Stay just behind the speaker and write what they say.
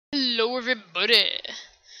Hello everybody,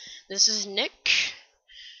 this is Nick.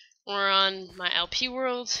 We're on my LP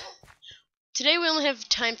world. Today we only have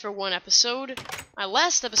time for one episode. My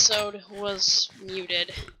last episode was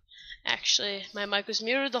muted. Actually, my mic was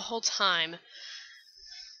muted the whole time.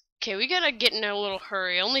 Okay, we gotta get in a little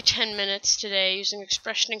hurry. Only 10 minutes today using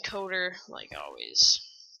expression encoder, like always.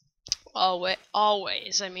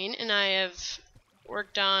 Always, I mean. And I have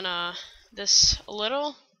worked on this a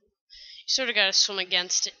little. You sort of gotta swim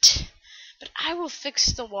against it. But I will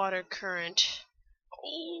fix the water current.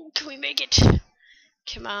 Oh, can we make it?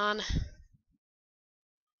 Come on.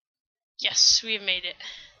 Yes, we have made it.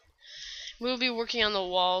 We'll be working on the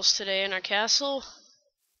walls today in our castle.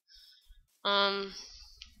 Let's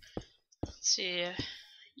see.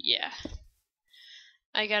 Yeah.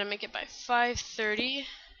 I gotta make it by 5:30.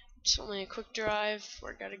 It's only a quick drive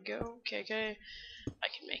where I gotta go. Okay. I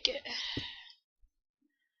can make it.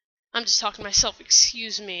 I'm just talking to myself,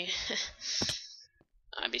 excuse me.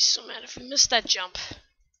 I'd be so mad if we missed that jump.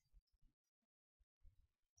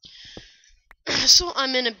 So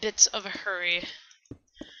I'm in a bit of a hurry.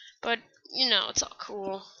 But, you know, it's all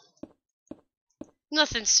cool.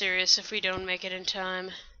 Nothing serious if we don't make it in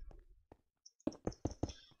time.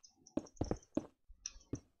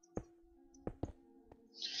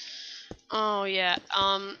 Oh yeah,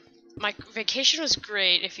 my vacation was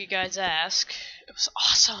great, if you guys ask. It was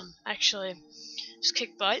awesome, actually. Just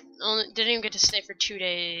kick butt. Only didn't even get to stay for 2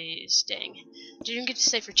 days. Dang. Didn't even get to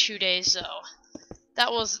stay for 2 days though.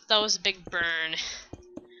 That was a big burn.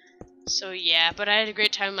 So yeah, but I had a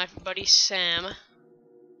great time with my buddy Sam.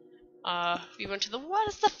 We went to the what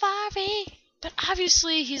is the 5e? But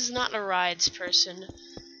obviously he's not a rides person.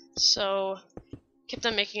 So kept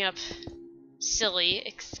on making up silly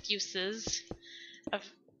excuses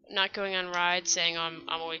of not going on rides, saying I'm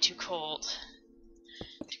way too cold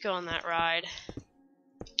to go on that ride.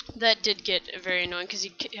 That did get very annoying because he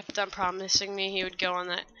kept on promising me he would go on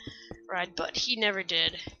that ride, but he never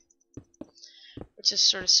did, which is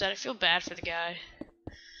sort of sad. I feel bad for the guy,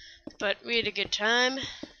 but we had a good time.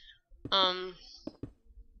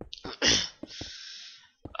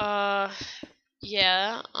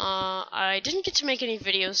 Yeah, I didn't get to make any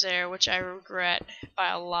videos there, which I regret by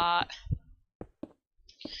a lot.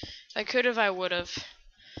 If I could have, I would have.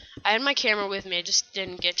 I had my camera with me, I just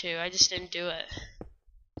didn't get to. I just didn't do it.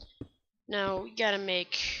 Now, we gotta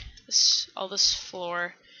make all this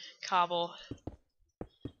floor cobble.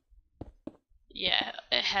 Yeah,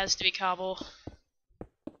 it has to be cobble.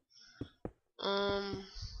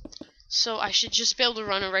 So I should just be able to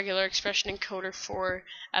run a regular expression encoder for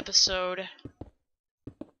episode.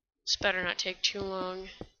 This better not take too long.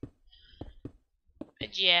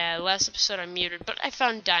 But yeah, last episode I muted, but I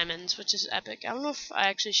found diamonds, which is epic. I don't know if I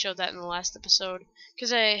actually showed that in the last episode,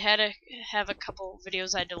 because I had to have a couple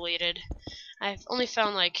videos I deleted. I've only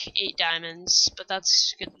found like 8 diamonds, but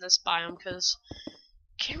that's good in this biome, because I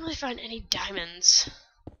can't really find any diamonds.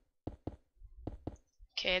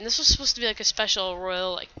 Okay, and this was supposed to be like a special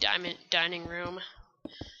royal like diamond dining room.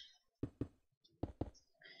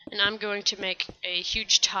 And I'm going to make a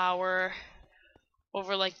huge tower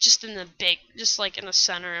over like just in the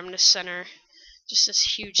center. I'm gonna center just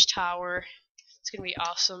this huge tower. It's gonna be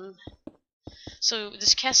awesome. So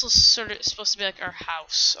this castle's sort of supposed to be like our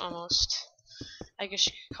house almost, I guess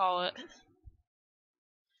you could call it.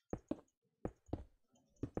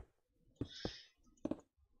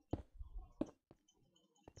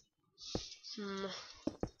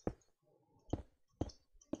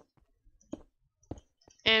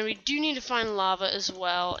 And we do need to find lava as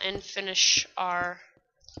well and finish our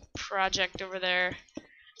project over there.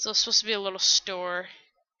 So it's supposed to be a little store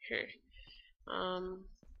here. No,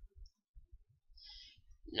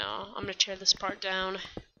 I'm gonna tear this part down.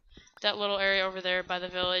 That little area over there by the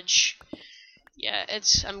village. Yeah,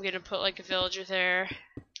 I'm gonna put like a villager there,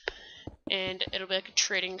 and it'll be like a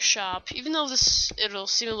trading shop. Even though it'll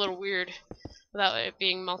seem a little weird without it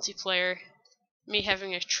being multiplayer, me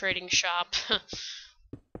having a trading shop.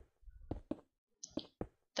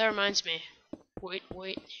 That reminds me. Wait.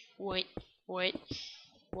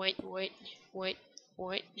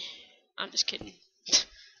 I'm just kidding.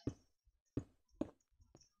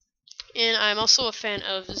 And I'm also a fan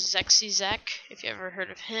of ZexyZek, if you ever heard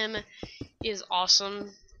of him. He is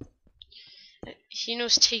awesome. He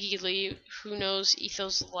knows Tiggy Lee, who knows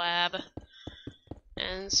Ethos Lab.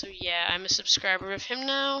 And so yeah, I'm a subscriber of him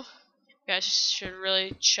now. You guys should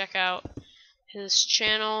really check out his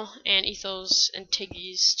channel and Ethos and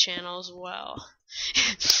Tiggy's channel as well.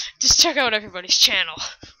 Just check out everybody's channel.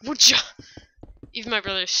 Even my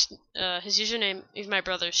brother's, even my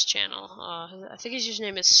brother's channel. I think his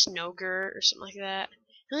username is Snowger or something like that.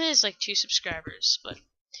 He only has like 2 subscribers, but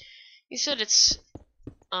he said it's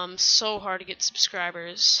so hard to get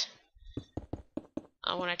subscribers.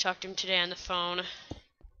 When I talked to him today on the phone.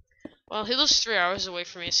 Well, he lives 3 hours away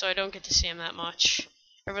from me, so I don't get to see him that much.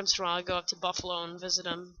 Every once in a while I go up to Buffalo and visit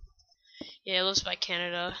him. Yeah, he lives by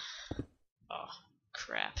Canada. Oh,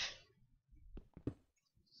 crap.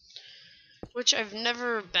 Which I've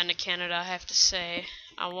never been to Canada, I have to say.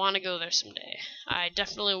 I want to go there someday. I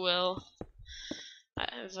definitely will.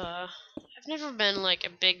 I've never been like a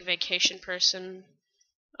big vacation person.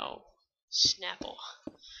 Oh, Snapple.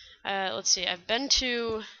 Let's see. I've been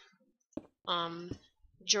to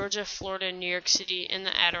Georgia, Florida, New York City, and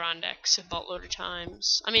the Adirondacks a boatload of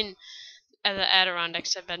times. I mean, the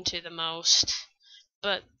Adirondacks I've been to the most,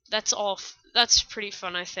 but that's all. That's pretty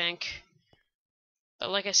fun, I think. But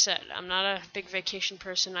like I said, I'm not a big vacation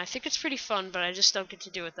person. I think it's pretty fun, but I just don't get to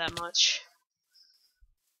do it that much.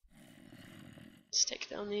 Let's take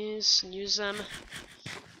down these and use them.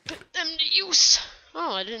 Put them to use!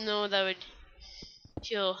 Oh, I didn't know that would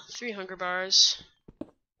heal 3 hunger bars.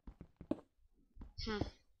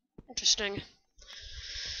 Interesting.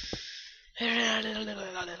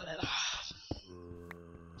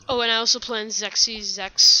 Oh, and I also play on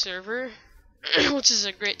Zex server, which is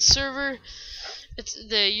a great server.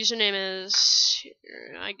 The username is...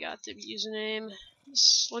 I got the username.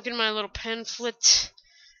 Just look at my little pamphlet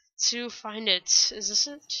to find it. Is this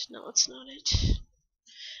it? No, it's not it.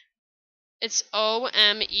 It's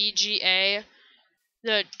OMEGA,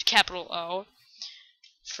 the capital O,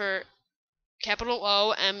 for capital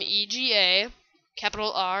OMEGA,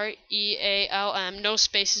 capital REALM, no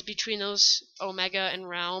spaces between those, Omega and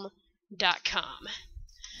Realm.com.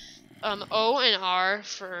 O and R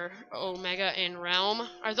for Omega and Realm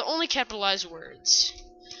are the only capitalized words.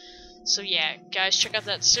 So yeah, guys, check out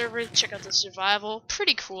that server, check out the survival.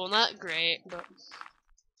 Pretty cool, not great, but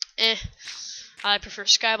I prefer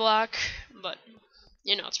Skyblock, but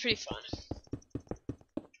you know, it's pretty fun.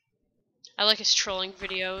 I like his trolling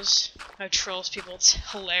videos. How he trolls people, it's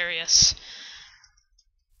hilarious.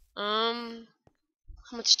 How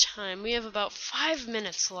much time? We have about 5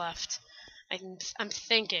 minutes left. I'm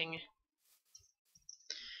thinking.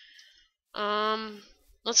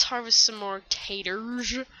 Let's harvest some more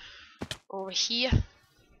taters over here.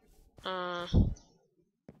 Got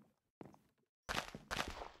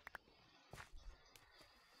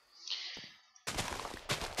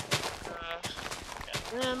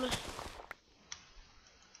them.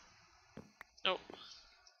 Oh.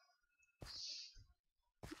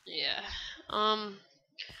 Yeah.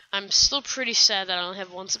 I'm still pretty sad that I only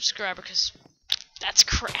have 1 subscriber, because that's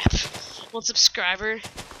crap. 1 subscriber.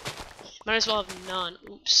 Might as well have none.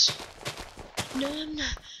 Oops. None.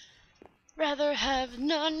 Rather have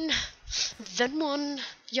none than 1.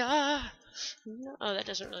 Yeah. No. Oh, that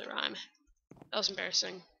doesn't really rhyme. That was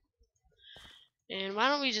embarrassing. And why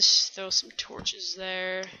don't we just throw some torches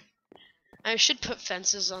there? I should put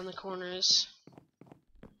fences on the corners.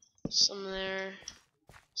 Some there.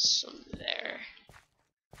 Some there.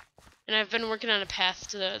 And I've been working on a path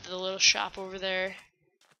to the little shop over there.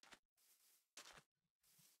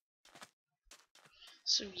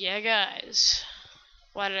 So yeah, guys.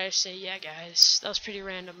 Why did I say yeah, guys? That was pretty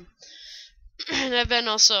random. And I've been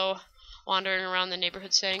also wandering around the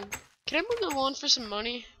neighborhood saying, can I move the lawn for some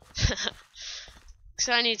money? Because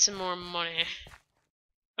I need some more money.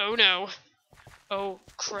 Oh no. Oh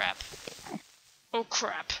crap. Oh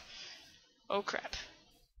crap. Oh crap.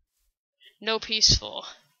 No peaceful.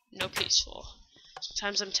 No peaceful.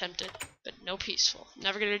 Sometimes I'm tempted, but no peaceful.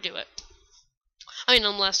 Never gonna do it. I mean,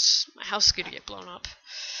 unless my house is gonna get blown up.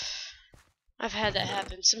 I've had that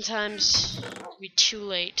happen. Sometimes it'll be too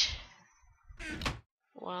late.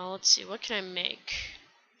 Well, let's see. What can I make?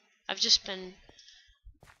 I've just been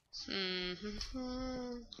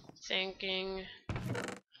thinking.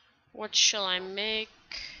 What shall I make?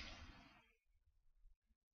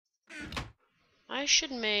 I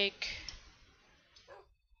should make...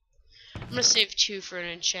 I'm gonna save 2 for an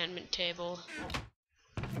enchantment table.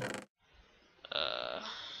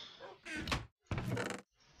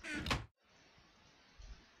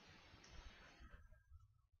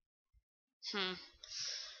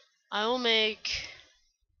 I will make...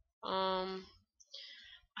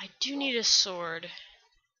 I do need a sword.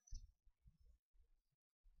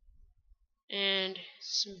 And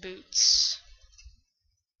some boots.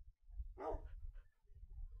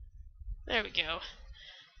 There we go.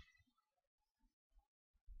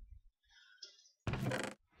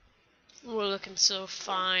 We're looking so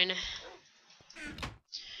fine.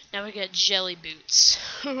 Now we got jelly boots.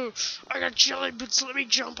 I got jelly boots, let me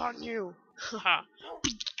jump on you. Haha.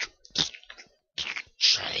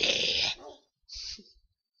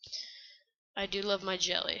 I do love my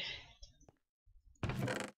jelly.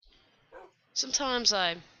 Sometimes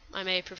I may prefer